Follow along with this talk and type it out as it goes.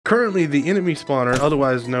Currently, the enemy spawner,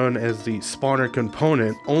 otherwise known as the spawner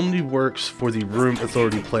component, only works for the Room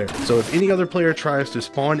Authority player. So if any other player tries to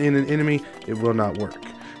spawn in an enemy, it will not work.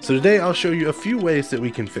 So today I'll show you a few ways that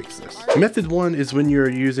we can fix this. Method 1 is when you're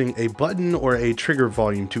using a button or a trigger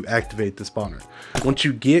volume to activate the spawner. Once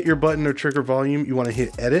you get your button or trigger volume, you want to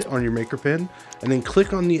hit edit on your maker pen and then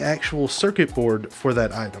click on the actual circuit board for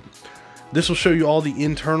that item. This will show you all the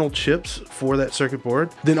internal chips for that circuit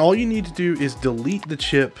board. Then all you need to do is delete the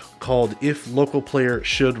chip called if local player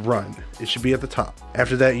should run. It should be at the top.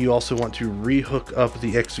 After that, you also want to rehook up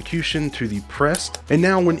the execution to the pressed. And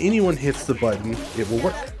now when anyone hits the button, it will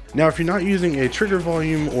work. Now, if you're not using a trigger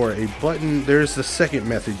volume or a button, there's the second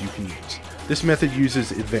method you can use. This method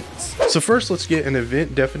uses events. So first, let's get an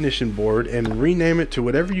event definition board and rename it to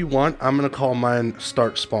whatever you want. I'm gonna call mine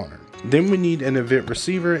Start Spawner. Then we need an event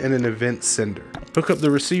receiver and an event sender. Hook up the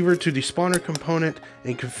receiver to the spawner component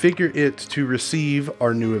and configure it to receive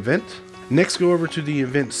our new event. Next, go over to the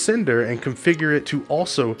event sender and configure it to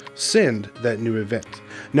also send that new event.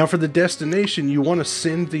 Now for the destination, you want to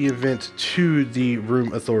send the event to the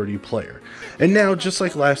Room Authority player. And now, just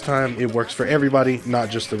like last time, it works for everybody, not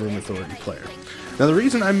just the Room Authority player. Now the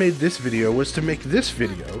reason I made this video was to make this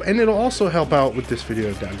video, and it'll also help out with this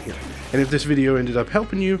video down here. And if this video ended up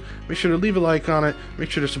helping you, make sure to leave a like on it,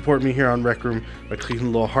 make sure to support me here on Rec Room by clicking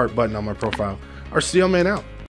the little heart button on my profile. RCL Man out.